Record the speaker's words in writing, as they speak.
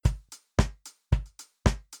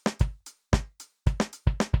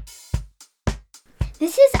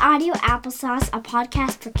This is Audio Applesauce, a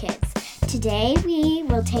podcast for kids. Today we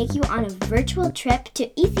will take you on a virtual trip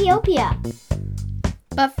to Ethiopia.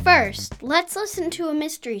 But first, let's listen to a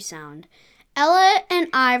mystery sound. Ella and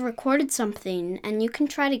I recorded something, and you can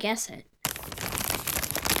try to guess it.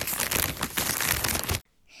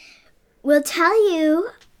 We'll tell you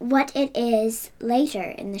what it is later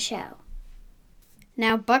in the show.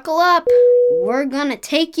 Now buckle up. We're gonna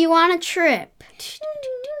take you on a trip.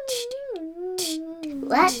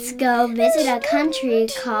 Let's go visit a country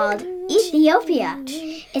called Ethiopia.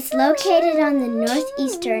 It's located on the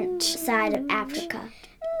northeastern side of Africa.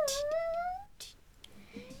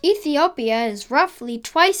 Ethiopia is roughly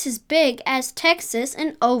twice as big as Texas,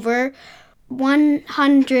 and over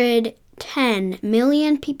 110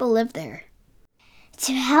 million people live there.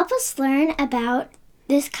 To help us learn about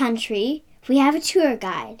this country, we have a tour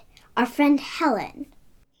guide, our friend Helen.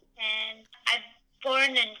 And I've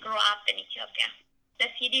born and grew up in Ethiopia. The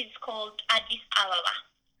city is called Addis Ababa.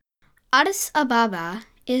 Addis Ababa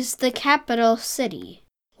is the capital city.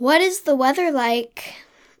 What is the weather like?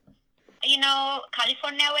 You know,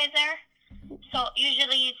 California weather? So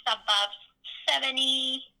usually it's above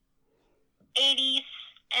 70, 80s,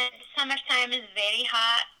 and summertime is very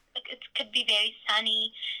hot. It could be very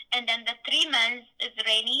sunny. And then the 3 months is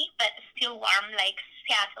rainy, but still warm, like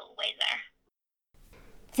Seattle weather.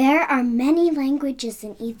 There are many languages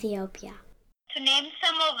in Ethiopia. To name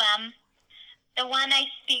some of them, the one I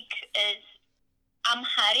speak is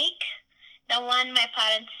Amharic. The one my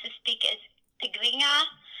parents speak is Tigrinya.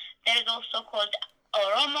 There's also called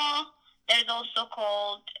Oromo. There's also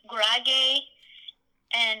called Gurage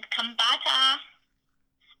and Kambata,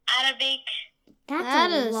 Arabic. That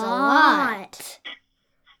is a lot.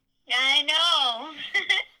 I know.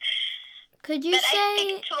 Could you but say I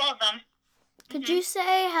speak 2 of them. Could you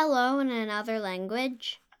say hello in another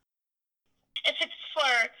language? If it's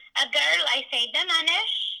for a girl, I say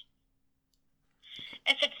Dananesh.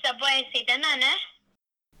 If it's a boy, I say Danane.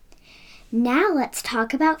 Now let's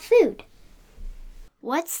talk about food.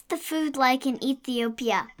 What's the food like in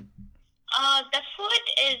Ethiopia? The food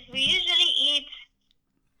is, we usually eat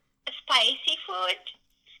spicy food,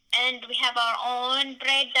 and we have our own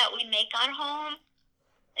bread that we make at home.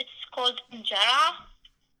 It's called injera.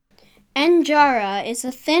 Injera is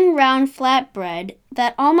a thin, round flatbread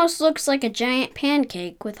that almost looks like a giant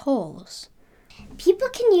pancake with holes. People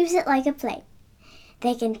can use it like a plate.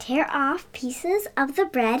 They can tear off pieces of the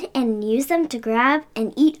bread and use them to grab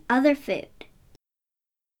and eat other food.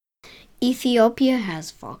 Ethiopia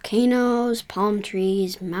has volcanoes, palm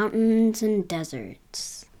trees, mountains, and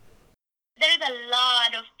deserts. There's a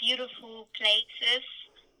lot of beautiful places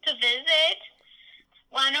to visit.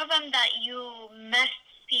 One of them that you must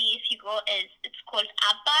see if you go it's called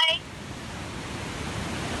Abai.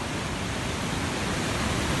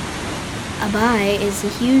 Abai is a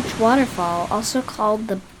huge waterfall, also called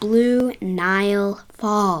the Blue Nile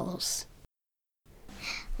Falls.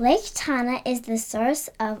 Lake Tana is the source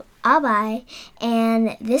of Abai,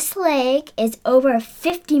 and this lake is over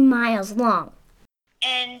 50 miles long.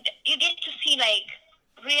 And you get to see like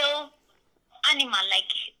real animal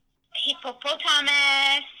like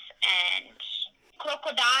hippopotamus and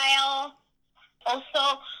crocodile.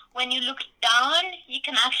 Also, when you look down, you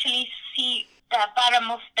can actually see the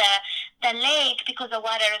bottom of the lake because the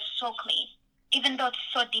water is so clean, even though it's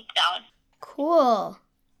so deep down. Cool.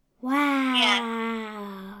 Wow.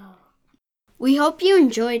 Yeah. We hope you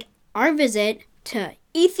enjoyed our visit to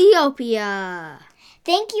Ethiopia.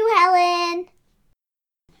 Thank you, Helen.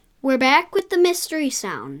 We're back with the mystery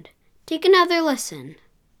sound. Take another listen.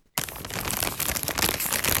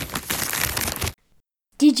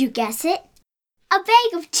 Did you guess it? A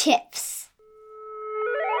bag of chips.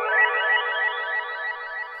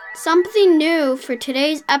 Something new for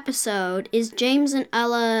today's episode is James and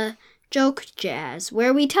Ella Joke Jazz,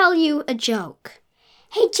 where we tell you a joke.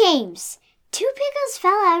 Hey, James. 2 pickles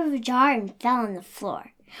fell out of a jar and fell on the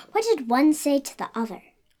floor. What did one say to the other?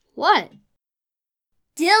 What?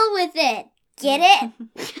 Deal with it. Get it?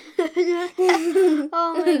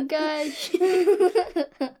 Oh my gosh.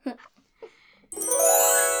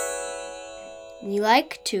 We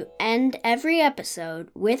like to end every episode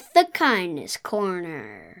with the Kindness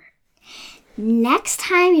Corner. Next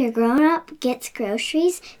time your grown-up gets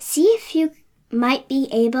groceries, see if you might be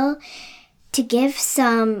able to give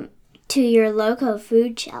some to your local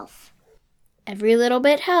food shelf. Every little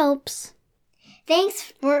bit helps. Thanks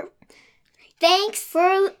for Thanks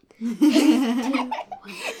for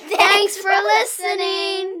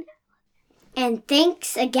listening. And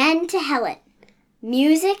thanks again to Helen.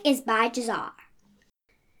 Music is by Jazar.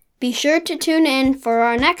 Be sure to tune in for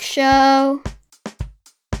our next show.